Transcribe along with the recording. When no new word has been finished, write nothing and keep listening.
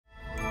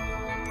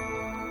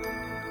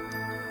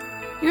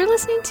You're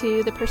listening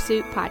to the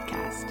Pursuit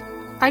Podcast.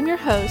 I'm your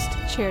host,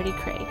 Charity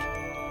Craig.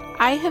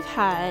 I have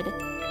had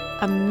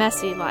a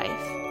messy life,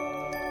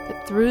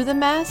 but through the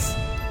mess,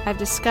 I've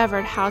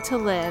discovered how to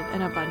live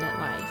an abundant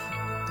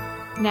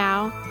life.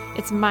 Now,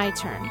 it's my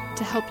turn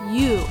to help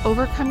you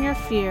overcome your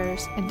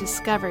fears and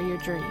discover your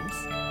dreams.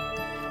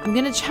 I'm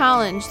going to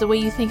challenge the way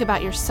you think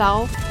about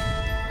yourself,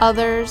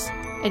 others,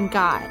 and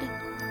God.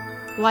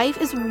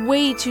 Life is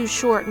way too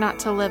short not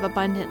to live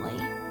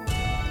abundantly.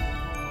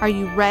 Are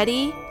you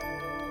ready?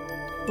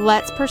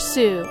 Let's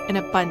pursue an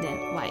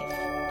abundant life.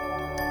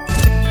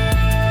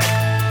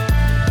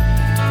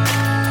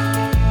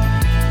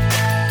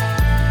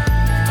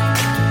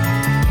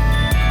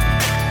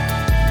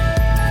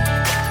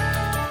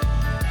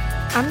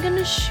 I'm going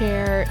to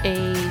share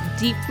a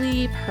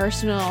deeply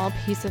personal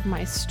piece of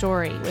my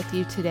story with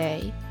you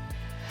today.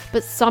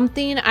 But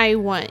something I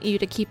want you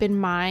to keep in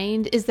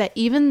mind is that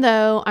even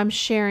though I'm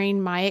sharing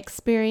my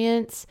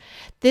experience,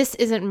 this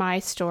isn't my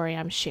story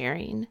I'm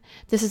sharing.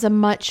 This is a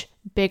much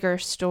bigger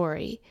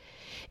story.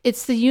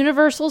 It's the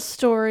universal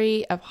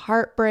story of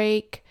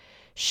heartbreak,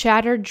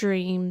 shattered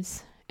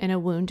dreams, and a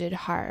wounded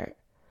heart.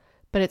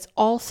 But it's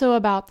also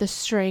about the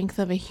strength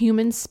of a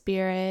human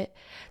spirit,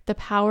 the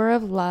power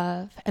of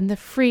love, and the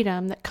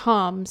freedom that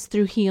comes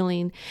through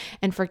healing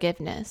and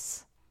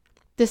forgiveness.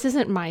 This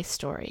isn't my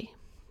story.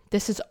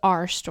 This is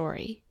our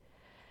story.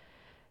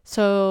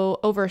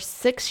 So over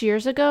 6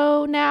 years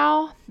ago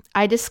now,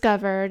 I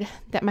discovered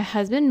that my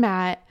husband,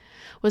 Matt,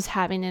 was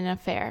having an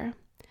affair.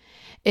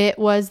 It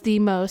was the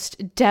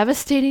most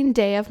devastating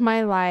day of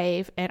my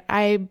life, and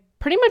I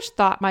pretty much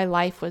thought my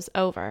life was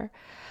over.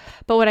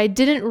 But what I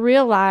didn't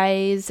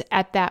realize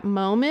at that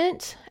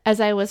moment, as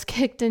I was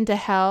kicked into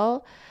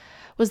hell,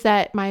 was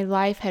that my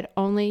life had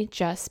only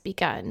just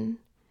begun.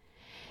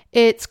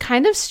 It's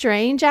kind of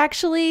strange,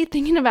 actually,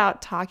 thinking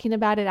about talking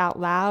about it out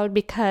loud,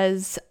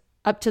 because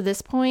up to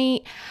this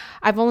point,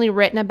 I've only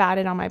written about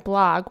it on my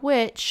blog,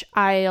 which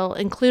I'll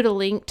include a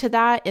link to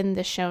that in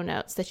the show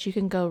notes that you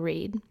can go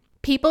read.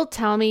 People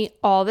tell me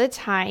all the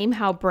time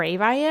how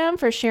brave I am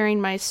for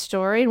sharing my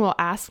story and will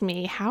ask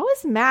me, how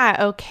is Matt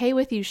okay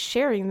with you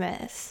sharing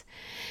this?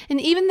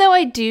 And even though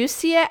I do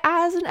see it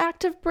as an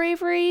act of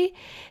bravery,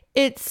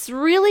 it's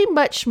really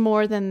much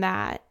more than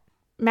that.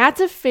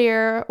 Matt's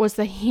affair was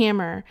the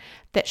hammer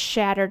that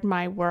shattered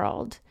my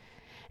world.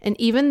 And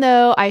even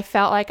though I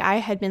felt like I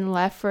had been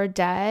left for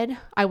dead,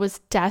 I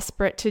was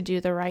desperate to do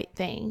the right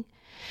thing.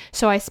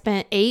 So I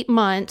spent 8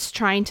 months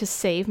trying to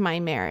save my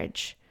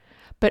marriage,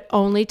 but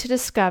only to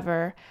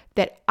discover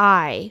that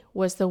I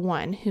was the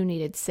one who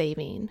needed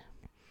saving.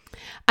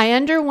 I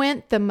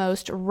underwent the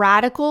most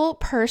radical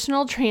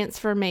personal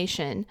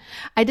transformation.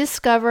 I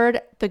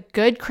discovered the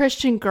good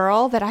Christian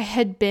girl that I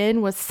had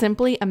been was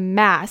simply a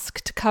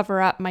mask to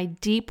cover up my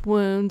deep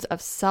wounds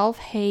of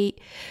self-hate,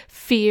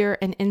 fear,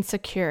 and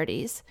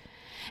insecurities.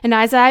 And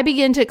as I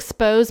began to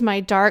expose my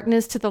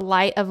darkness to the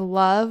light of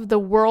love, the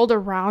world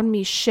around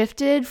me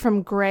shifted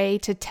from gray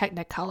to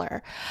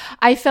technicolor.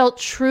 I felt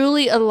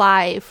truly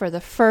alive for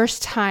the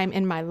first time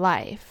in my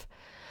life.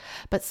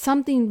 But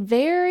something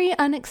very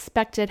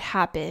unexpected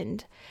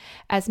happened.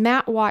 As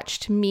Matt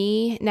watched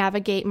me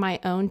navigate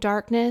my own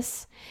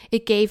darkness,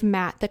 it gave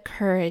Matt the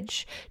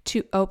courage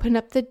to open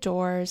up the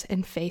doors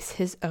and face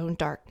his own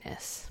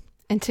darkness.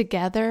 And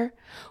together,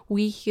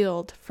 we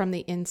healed from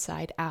the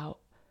inside out.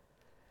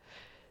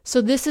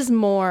 So this is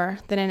more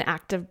than an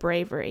act of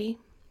bravery.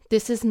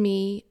 This is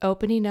me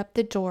opening up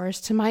the doors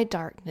to my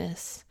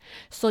darkness,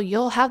 so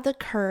you'll have the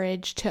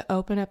courage to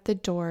open up the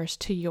doors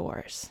to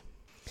yours.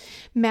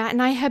 Matt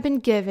and I have been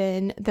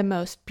given the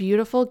most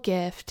beautiful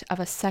gift of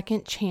a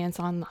second chance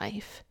on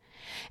life,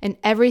 and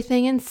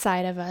everything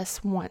inside of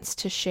us wants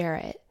to share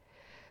it.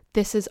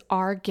 This is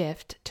our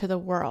gift to the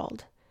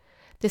world.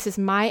 This is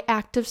my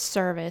act of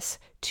service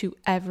to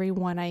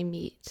everyone I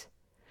meet.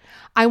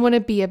 I want to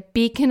be a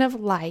beacon of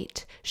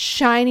light,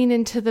 shining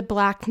into the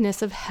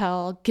blackness of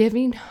hell,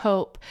 giving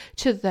hope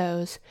to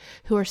those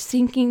who are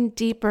sinking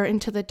deeper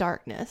into the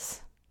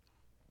darkness.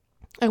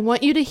 I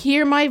want you to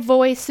hear my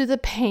voice through the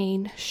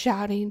pain,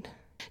 shouting,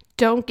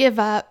 "Don't give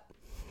up.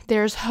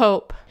 There's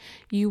hope.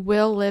 You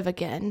will live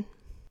again."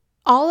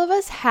 All of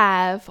us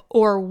have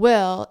or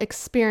will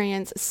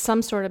experience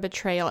some sort of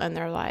betrayal in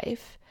their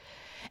life.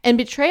 And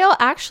betrayal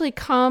actually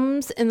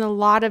comes in a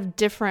lot of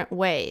different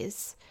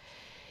ways.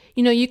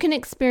 You can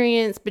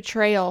experience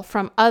betrayal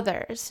from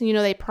others.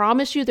 They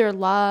promise you their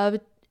love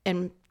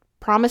and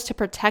promise to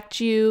protect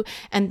you,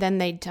 and then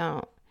they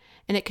don't.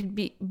 And it could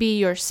be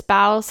your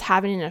spouse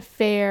having an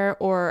affair,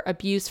 or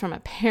abuse from a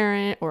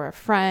parent or a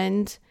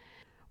friend.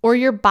 Or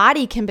your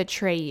body can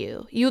betray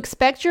you. You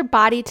expect your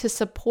body to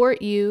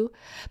support you,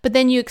 but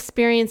then you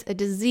experience a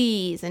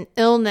disease, an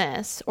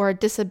illness, or a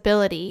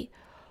disability.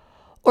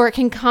 Or it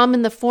can come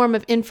in the form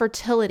of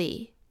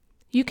infertility.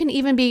 You can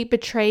even be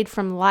betrayed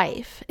from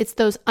life. It's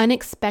those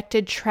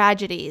unexpected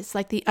tragedies,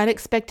 like the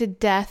unexpected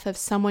death of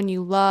someone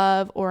you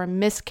love, or a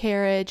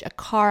miscarriage, a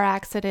car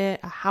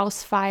accident, a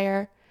house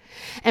fire.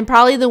 And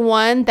probably the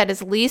one that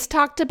is least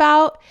talked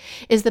about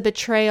is the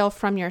betrayal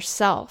from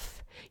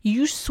yourself.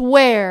 You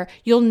swear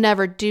you'll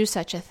never do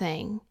such a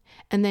thing.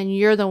 And then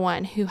you're the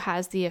one who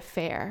has the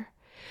affair.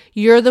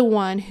 You're the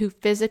one who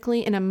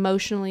physically and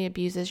emotionally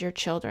abuses your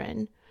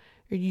children.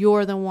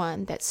 You're the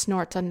one that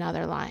snorts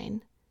another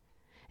line.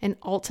 And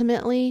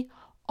ultimately,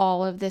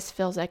 all of this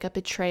feels like a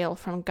betrayal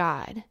from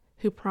God,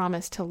 who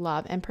promised to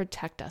love and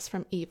protect us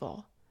from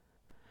evil.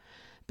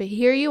 But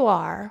here you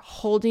are,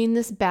 holding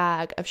this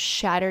bag of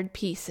shattered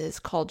pieces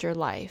called your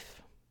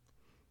life.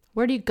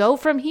 Where do you go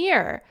from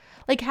here?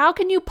 Like, how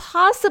can you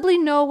possibly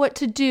know what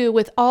to do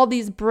with all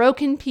these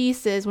broken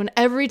pieces when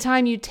every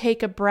time you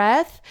take a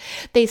breath,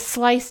 they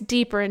slice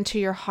deeper into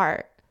your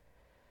heart?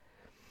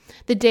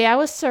 The day I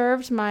was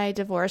served my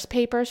divorce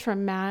papers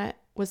from Matt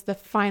was the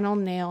final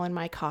nail in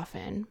my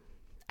coffin.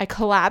 I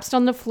collapsed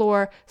on the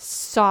floor,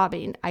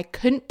 sobbing. I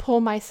couldn't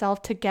pull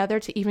myself together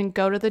to even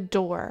go to the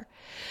door.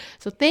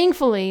 So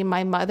thankfully,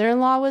 my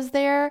mother-in-law was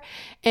there,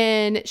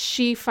 and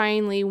she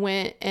finally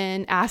went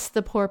and asked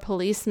the poor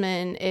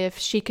policeman if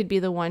she could be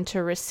the one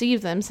to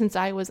receive them, since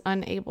I was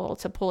unable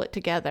to pull it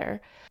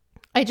together.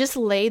 I just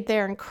laid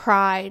there and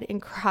cried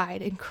and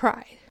cried and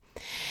cried.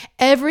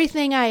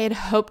 Everything I had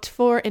hoped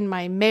for in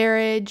my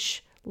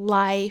marriage,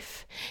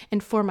 life,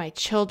 and for my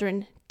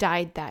children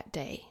died that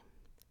day.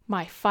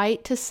 My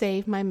fight to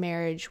save my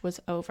marriage was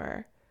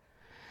over.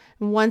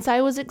 Once I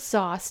was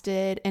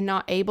exhausted and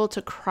not able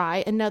to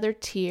cry another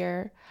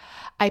tear,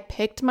 I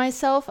picked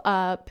myself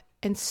up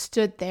and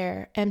stood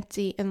there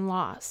empty and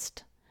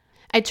lost.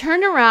 I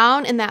turned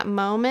around in that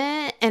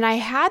moment and I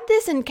had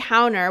this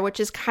encounter, which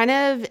is kind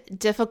of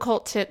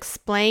difficult to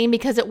explain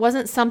because it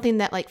wasn't something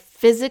that like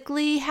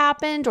physically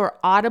happened or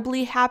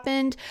audibly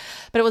happened,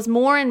 but it was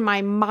more in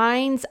my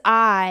mind's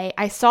eye.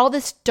 I saw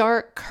this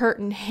dark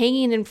curtain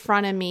hanging in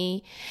front of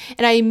me,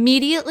 and I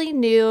immediately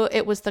knew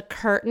it was the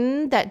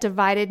curtain that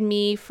divided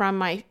me from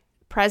my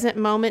present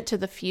moment to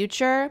the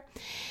future.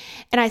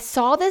 And I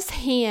saw this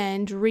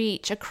hand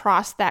reach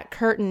across that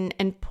curtain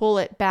and pull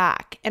it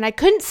back. And I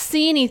couldn't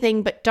see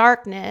anything but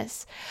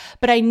darkness,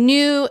 but I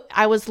knew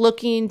I was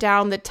looking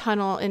down the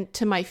tunnel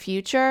into my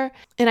future.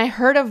 And I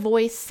heard a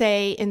voice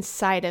say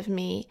inside of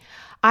me,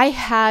 I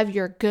have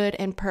your good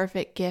and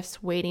perfect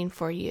gifts waiting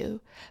for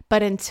you.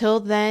 But until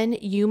then,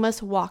 you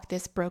must walk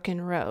this broken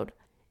road.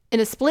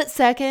 In a split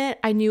second,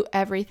 I knew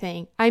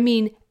everything. I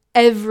mean,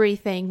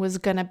 everything was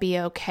going to be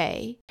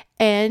okay.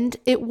 And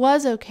it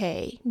was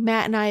okay.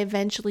 Matt and I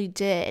eventually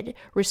did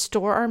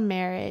restore our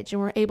marriage and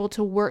were able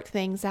to work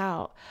things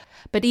out.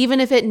 But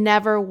even if it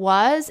never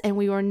was and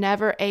we were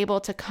never able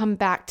to come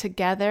back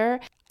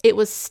together, it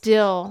was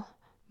still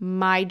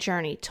my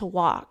journey to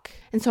walk.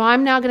 And so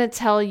I'm now going to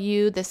tell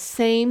you the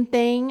same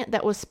thing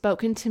that was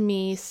spoken to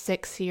me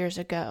 6 years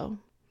ago.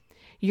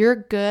 Your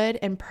good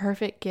and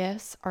perfect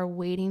gifts are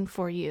waiting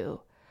for you.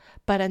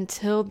 But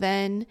until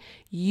then,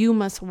 you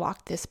must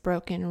walk this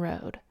broken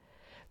road.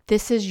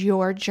 This is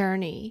your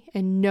journey,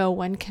 and no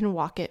one can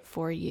walk it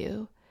for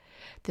you.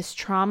 This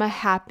trauma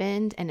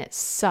happened, and it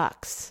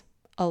sucks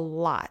a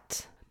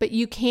lot. But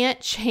you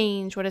can't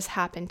change what has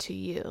happened to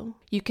you.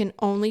 You can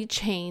only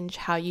change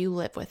how you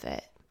live with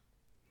it.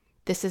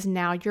 This is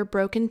now your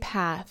broken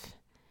path.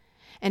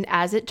 And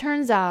as it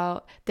turns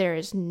out, there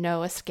is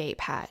no escape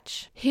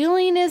hatch.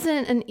 Healing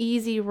isn't an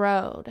easy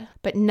road,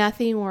 but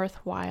nothing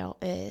worthwhile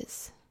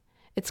is.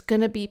 It's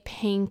going to be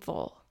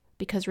painful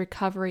because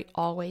recovery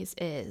always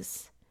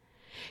is.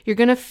 You're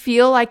going to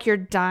feel like you're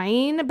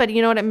dying, but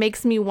you know what? It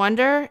makes me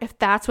wonder if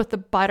that's what the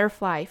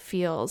butterfly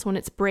feels when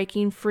it's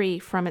breaking free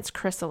from its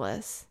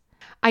chrysalis.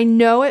 I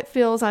know it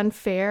feels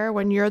unfair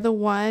when you're the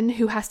one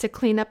who has to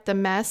clean up the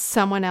mess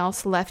someone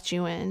else left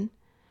you in.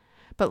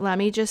 But let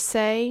me just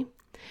say,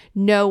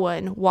 no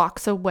one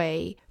walks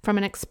away from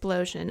an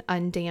explosion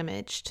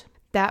undamaged.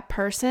 That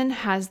person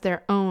has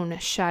their own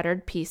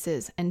shattered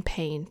pieces and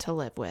pain to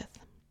live with.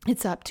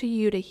 It's up to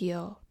you to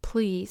heal.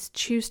 Please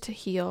choose to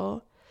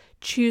heal.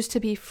 Choose to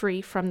be free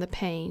from the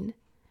pain.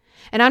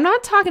 And I'm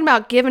not talking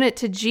about giving it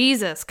to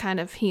Jesus kind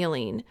of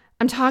healing.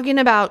 I'm talking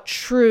about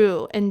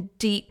true and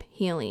deep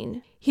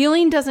healing.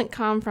 Healing doesn't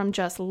come from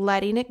just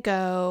letting it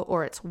go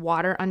or it's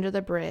water under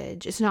the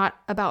bridge. It's not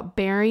about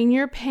burying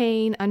your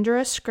pain under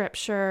a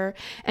scripture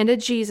and a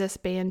Jesus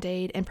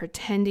Band-Aid and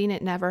pretending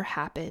it never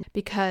happened,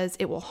 because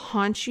it will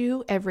haunt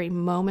you every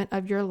moment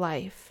of your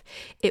life.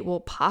 It will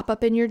pop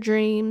up in your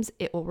dreams.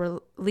 It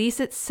will release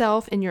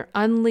itself in your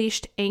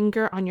unleashed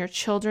anger on your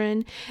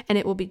children, and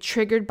it will be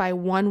triggered by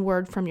one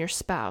word from your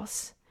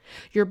spouse.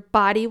 Your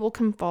body will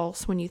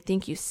convulse when you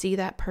think you see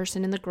that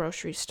person in the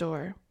grocery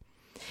store.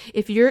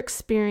 If you're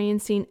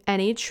experiencing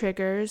any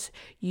triggers,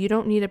 you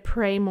don't need to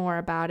pray more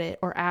about it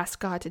or ask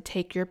God to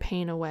take your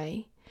pain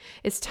away.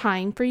 It's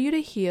time for you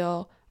to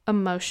heal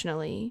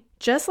emotionally.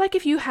 Just like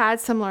if you had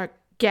some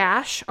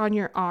gash on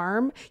your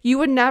arm, you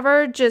would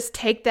never just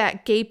take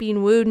that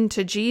gaping wound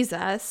to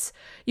Jesus.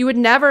 You would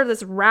never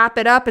just wrap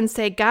it up and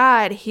say,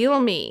 God,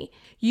 heal me.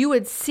 You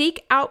would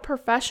seek out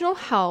professional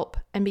help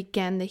and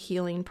begin the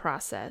healing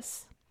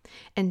process.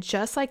 And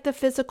just like the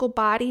physical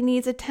body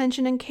needs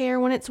attention and care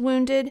when it's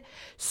wounded,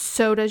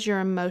 so does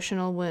your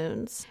emotional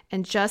wounds.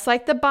 And just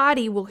like the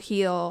body will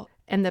heal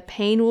and the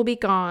pain will be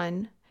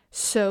gone,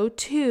 so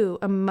too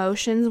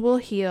emotions will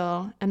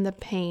heal and the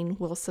pain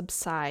will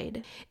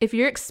subside. If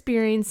you're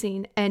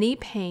experiencing any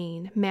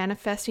pain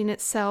manifesting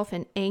itself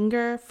in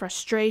anger,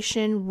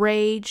 frustration,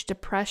 rage,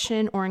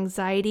 depression, or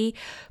anxiety,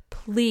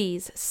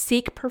 please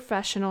seek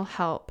professional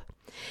help,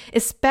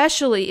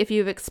 especially if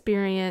you've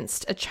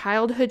experienced a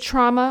childhood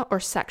trauma or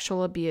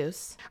sexual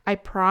abuse. I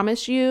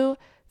promise you,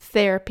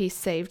 therapy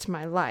saved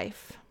my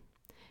life.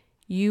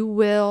 You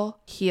will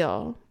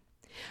heal.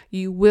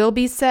 You will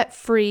be set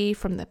free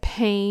from the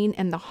pain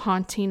and the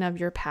haunting of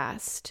your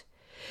past.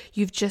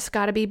 You've just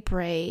got to be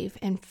brave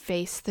and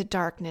face the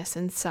darkness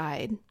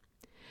inside.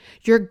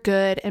 Your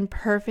good and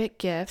perfect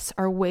gifts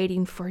are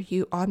waiting for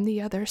you on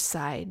the other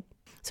side.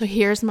 So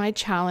here's my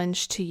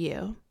challenge to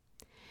you.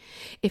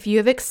 If you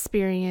have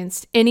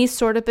experienced any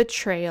sort of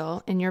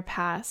betrayal in your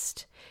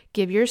past,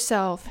 give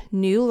yourself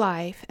new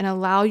life and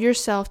allow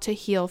yourself to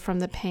heal from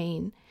the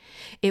pain.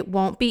 It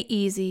won't be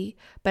easy,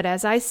 but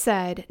as I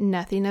said,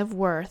 nothing of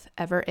worth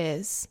ever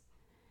is.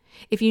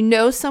 If you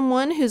know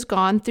someone who's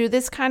gone through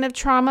this kind of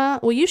trauma,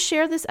 will you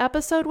share this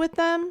episode with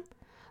them?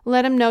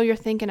 Let them know you're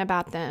thinking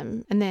about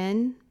them, and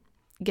then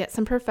get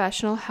some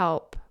professional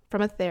help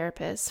from a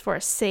therapist for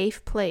a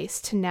safe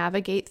place to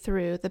navigate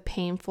through the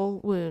painful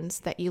wounds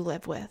that you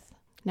live with.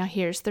 Now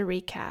here's the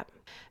recap.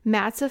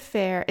 Matt's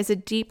affair is a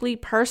deeply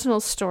personal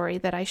story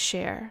that I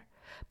share.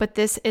 But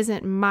this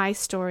isn't my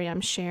story I'm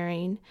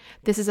sharing.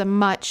 This is a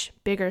much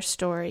bigger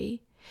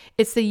story.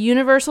 It's the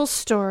universal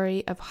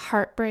story of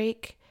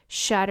heartbreak,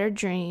 shattered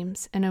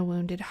dreams, and a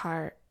wounded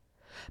heart.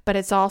 But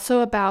it's also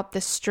about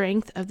the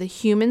strength of the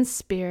human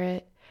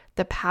spirit,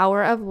 the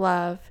power of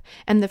love,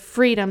 and the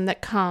freedom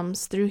that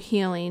comes through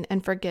healing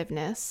and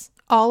forgiveness.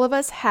 All of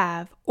us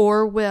have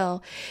or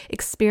will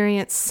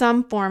experience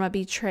some form of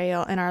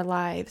betrayal in our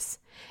lives,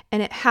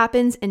 and it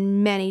happens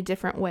in many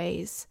different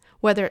ways.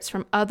 Whether it's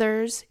from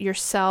others,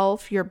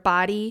 yourself, your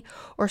body,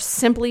 or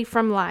simply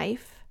from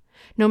life.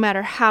 No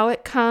matter how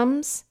it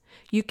comes,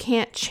 you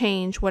can't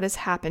change what has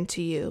happened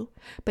to you,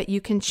 but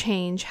you can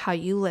change how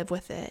you live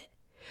with it.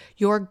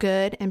 Your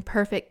good and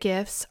perfect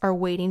gifts are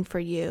waiting for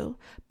you,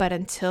 but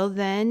until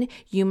then,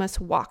 you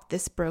must walk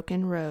this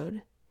broken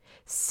road.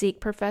 Seek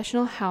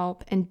professional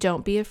help and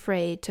don't be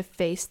afraid to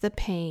face the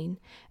pain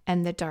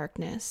and the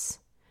darkness.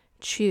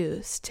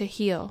 Choose to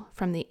heal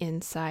from the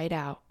inside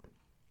out.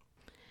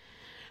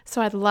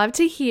 So I'd love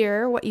to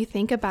hear what you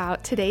think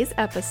about today's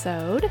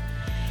episode.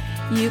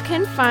 You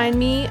can find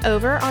me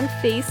over on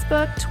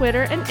Facebook,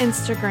 Twitter, and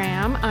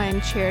Instagram.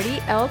 I'm Charity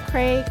L.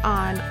 Craig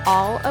on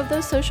all of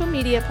those social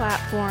media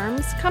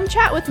platforms. Come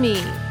chat with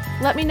me.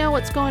 Let me know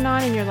what's going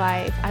on in your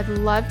life. I'd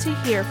love to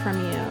hear from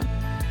you.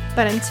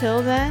 But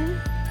until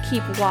then,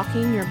 keep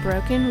walking your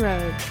broken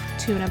road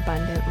to an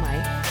abundant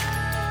life.